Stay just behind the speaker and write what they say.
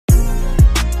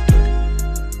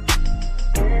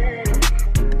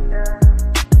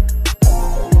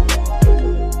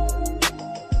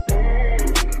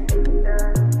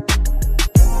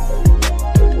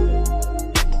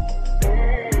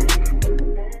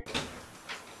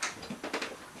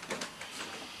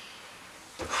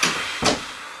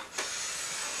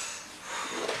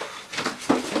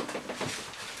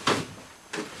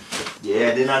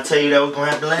Man, didn't I tell you that was gonna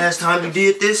happen last time we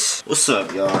did this? What's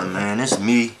up, y'all, man? It's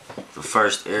me,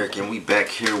 TheFirstEric, and we back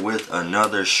here with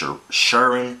another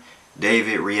SHIRIN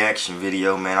David reaction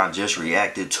video. Man, I just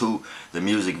reacted to the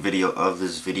music video of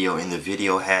this video, and the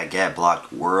video had got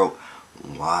blocked worldwide.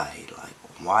 Like,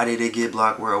 why did it get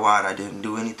blocked worldwide? I didn't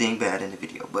do anything bad in the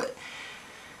video, but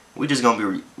we just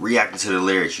gonna be reacting to the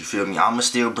lyrics, you feel me? I'ma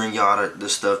still bring y'all the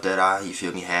stuff that I, you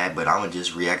feel me, had, but I'ma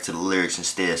just react to the lyrics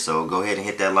instead. So go ahead and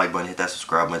hit that like button, hit that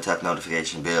subscribe button, tap the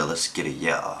notification bell. Let's get it,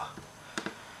 y'all.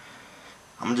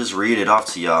 I'ma just read it off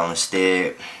to y'all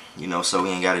instead, you know, so we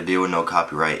ain't gotta deal with no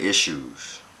copyright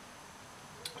issues.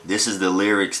 This is the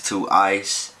lyrics to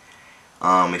Ice.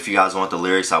 If you guys want the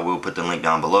lyrics, I will put the link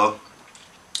down below.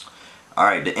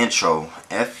 Alright, the intro.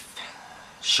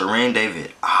 SHIRIN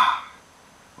David.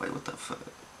 Wait, what the fuck?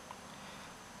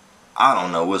 I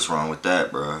don't know what's wrong with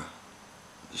that, bro.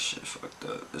 This shit fucked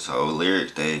up. This whole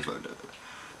lyric thing fucked up.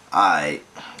 Alright,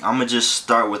 I'ma just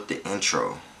start with the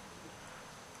intro.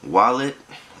 Wallet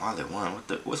 1.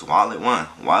 What's Wallet 1?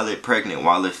 Wallet pregnant,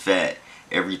 wallet fat.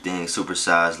 Everything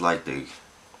supersized like the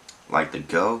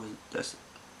Go. That's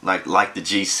like the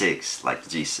G6, like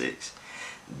the G6.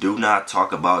 Do not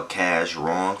talk about cash.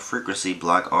 Wrong frequency.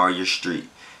 Block all your street.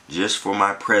 Just for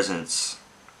my presence.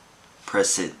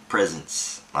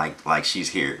 Presence, like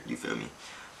she's here, you feel me?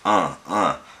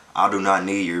 I do not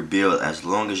need your bill as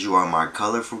long as you are my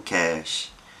colorful cash.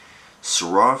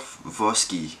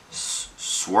 Swarovski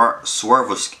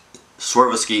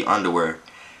underwear.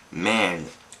 Man,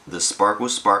 the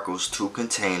sparkles 2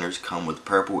 containers come with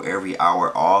purple every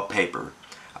hour, all paper.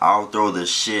 I'll throw the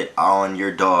shit on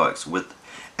your dogs with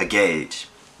a gauge.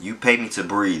 You pay me to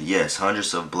breathe, yes.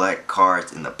 Hundreds of black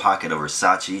cards in the pocket of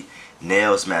Versace.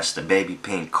 Nails match the baby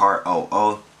pink cart.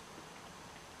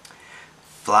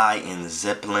 Fly in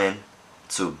Zeppelin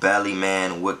to Bali,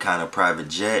 man. What kind of private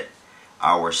jet?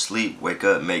 Hour sleep, wake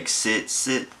up, make sit.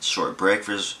 Short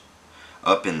breakfast,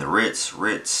 up in the Ritz.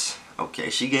 Okay,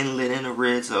 she getting lit in the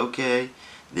Ritz. Okay,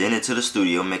 then into the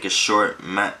studio, make a short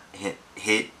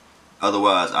hit.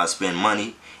 Otherwise, I spend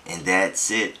money, and that's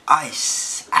it.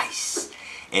 Ice.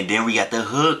 And then we got the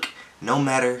hook. No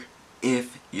matter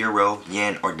if euro,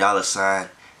 yen, or dollar sign.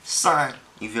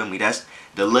 You feel me? That's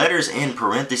the letters in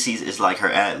parentheses is like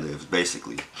her ad-libs,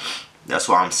 basically. That's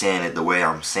why I'm saying it the way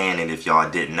I'm saying it. If y'all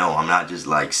didn't know, I'm not just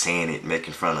like saying it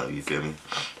making fun of you, feel me?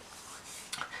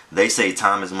 They say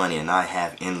time is money, and I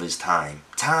have endless time.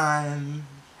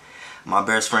 My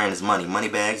best friend is money. Money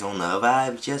bags on the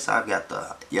vibes. Yes,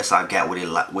 I've got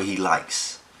what he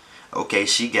likes. Okay,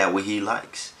 she got what he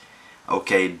likes.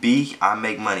 Okay, B, I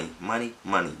make money.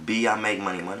 B, I make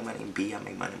money. B, I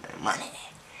make money.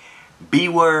 B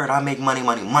word, I make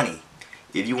money.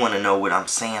 If you want to know what I'm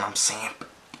saying.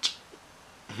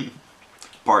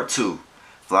 Part 2.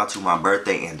 Fly to my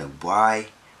birthday in Dubai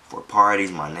for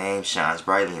parties. My name shines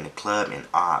brightly in the club, and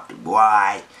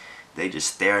Dubai. They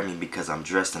just stare at me because I'm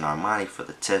dressed in Armani for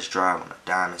the test drive on a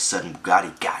diamond sudden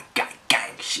Bugatti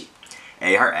gang shit.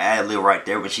 Hey, her ad lib right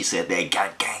there when she said that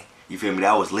gang. You feel me?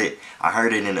 That was lit. I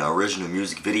heard it in the original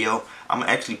music video. I'm going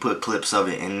to actually put clips of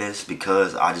it in this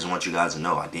because I just want you guys to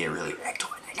know I did really react to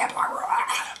it.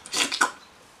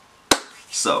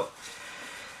 So,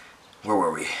 where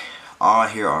were we? All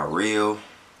here are real.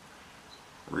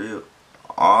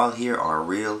 All here are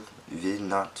real.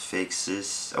 Not fake,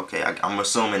 sis. Okay, I'm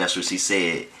assuming that's what she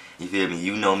said. You feel me?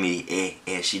 You know me.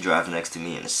 She driving next to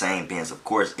me in the same Benz, of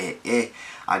course.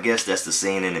 I guess that's the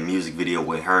scene in the music video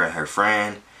with her and her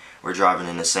friend. We're driving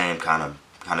in the same kind of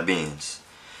Benz.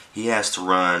 He has to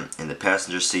run in the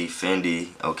passenger seat,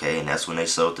 Fendi. Okay, and that's when they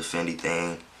sold the Fendi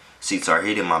thing. Seats are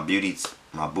heated. My booty.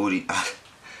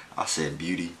 I said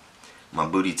beauty. My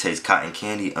booty tastes cotton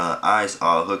candy. Ice.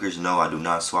 All hookers know I do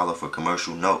not swallow for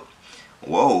commercial. Nope.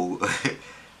 Whoa.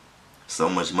 So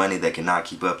much money they cannot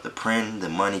keep up the print. The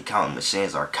money counting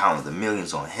machines are counting the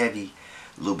millions on heavy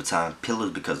Louboutin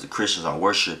pillows because the Christians are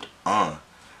worshipped.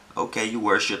 Okay, you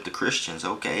worship the Christians.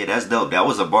 Okay, that's dope. That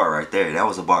was a bar right there. That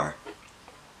was a bar.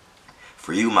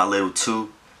 For you, my little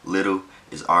too little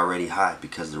is already high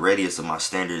because the radius of my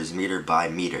standard is meter by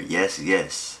meter. Yes.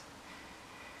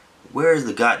 Where is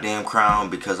the goddamn crown?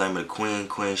 Because I'm a queen.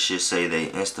 Queen shit say they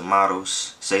instant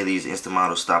models. Say these instant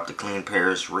models stop the clean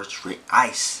Paris. Rich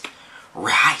ice.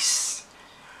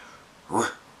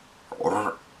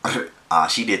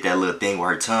 She did that little thing with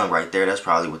her tongue right there. That's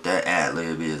probably what that ad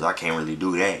lib is. I can't really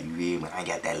do that. You feel me? I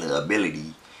got that little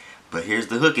ability. But here's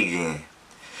the hook again.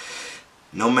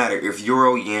 No matter if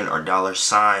euro, yen, or dollar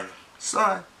sign.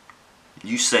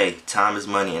 You say time is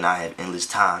money, and I have endless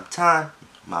time.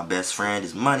 My best friend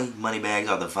is money. Money bags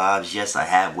are the vibes. Yes, I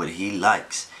have what he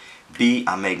likes. B,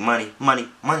 I make money, money,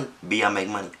 money. B, I make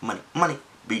money, money, money.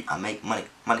 B, I make money,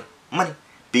 money, money.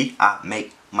 B, I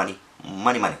make money,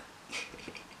 money, money.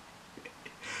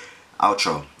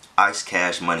 Outro. Ice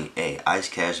cash money, A. Ice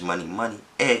cash money, money,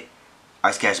 A.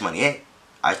 Ice cash money, A.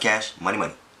 Ice cash money,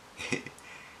 money.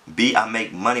 B, I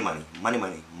make money, money, money,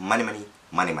 money, money, money,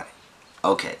 money, money.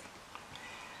 Okay.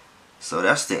 So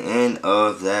that's the end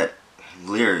of that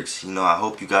lyrics. You know, I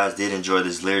hope you guys did enjoy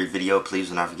this lyric video. Please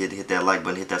do not forget to hit that like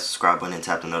button, hit that subscribe button, and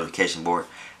tap the notification board.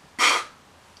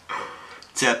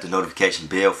 Tap the notification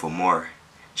bell for more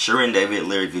SHIRIN David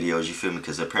lyric videos, you feel me?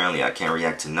 Because apparently I can't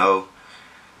react to no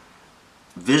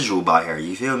visual by her,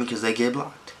 you feel me? Because they get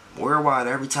blocked worldwide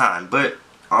every time. But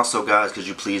also, guys, could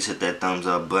you please hit that thumbs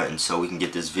up button so we can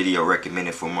get this video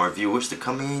recommended for more viewers to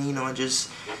come in, you know, and just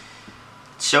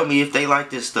show me if they like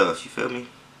this stuff, you feel me?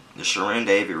 The SHIRIN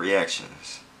David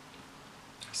reactions.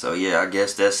 So yeah, I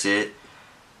guess that's it.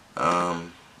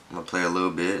 I'm gonna play a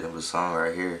little bit of a song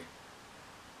right here,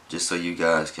 just so you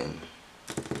guys can.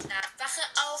 Wache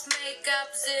auf, Make-up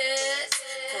sitzt,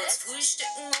 kurz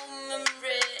frühstücken im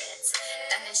Ritz,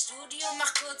 dann ins Studio,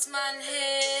 mach kurz mal einen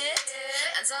Hit,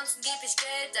 ansonsten geb ich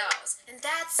Geld aus, and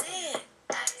that's it.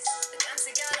 Ganz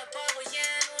egal ob Euro,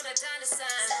 Yen oder Dollar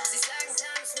Sign, sie sagen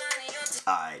times money und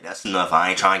Alright, that's enough. I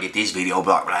ain't trying to get this video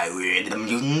blocked.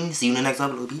 See you in the next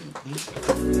upload.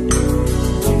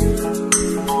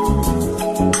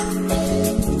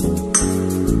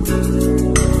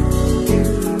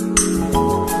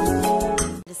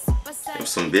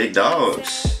 Some big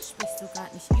dogs. sprichst du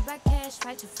grad nicht über Cash,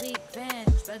 falsche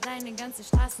Frequenz. Ich deine ganze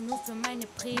Straße nur für meine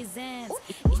Präsenz.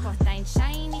 Ich brauch deinen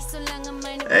Schein nicht so lange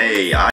meine. Hey,